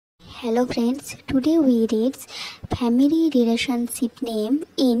Hello friends, today we read family relationship name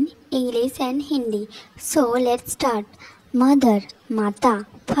in English and Hindi. So let's start. Mother, Mata,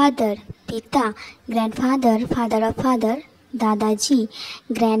 father, Pita, grandfather, father of father, Dadaji,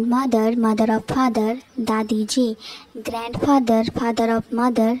 grandmother, mother of father, Dadiji, grandfather, father of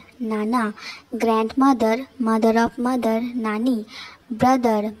mother, Nana, grandmother, mother of mother, Nani,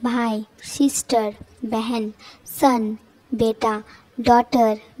 brother, bhai, sister, बहन, son, बेटा,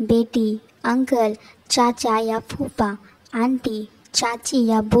 daughter, बेटी, uncle, चाचा या फूफा, aunty, चाची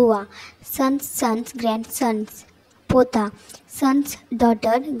या बुआ, sons ग्रैंडसन्स, पोता, सन्स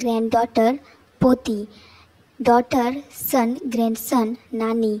डॉटर ग्रैंडडॉटर, पोती, डॉटर सन ग्रैंडसन,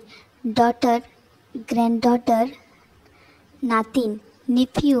 नानी, डॉटर ग्रैंडडॉटर, नातिन,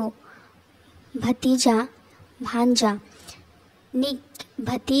 निफ्यू, भतीजा, भांजा, निक,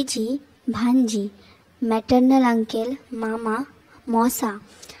 भतीजी, भांजी, मैटरनल अंकल, मामा, मौसा,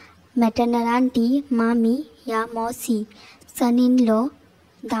 मैटरनल आंटी, मामी या मौसी, सन इन लॉ,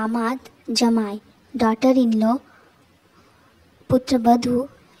 दामाद, जमाई, डॉटर इन लॉ, पुत्रवधू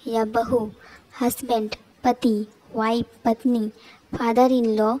या बहू, हस्बैंड, पति, वाइफ, पत्नी, फादर इन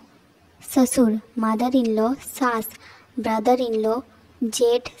लॉ, ससुर, मदर इन लॉ, सास, ब्रदर इन लॉ,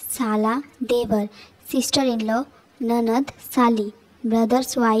 जेठ, साला, देवर, सिस्टर इन लॉ, ननद, साली,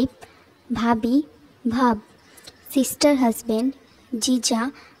 ब्रदर्स वाइफ, भाभी, भाब, सिस्टर हस्बैंड,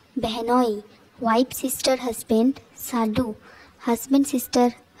 जीजा, बहनोई, वाइफ सिस्टर हस्बैंड, साडू, husband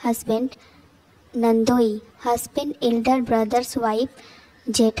sister husband, नंदोई, husband elder brother's wife,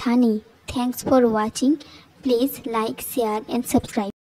 जेठानी. Thanks for watching. Please like, share and subscribe.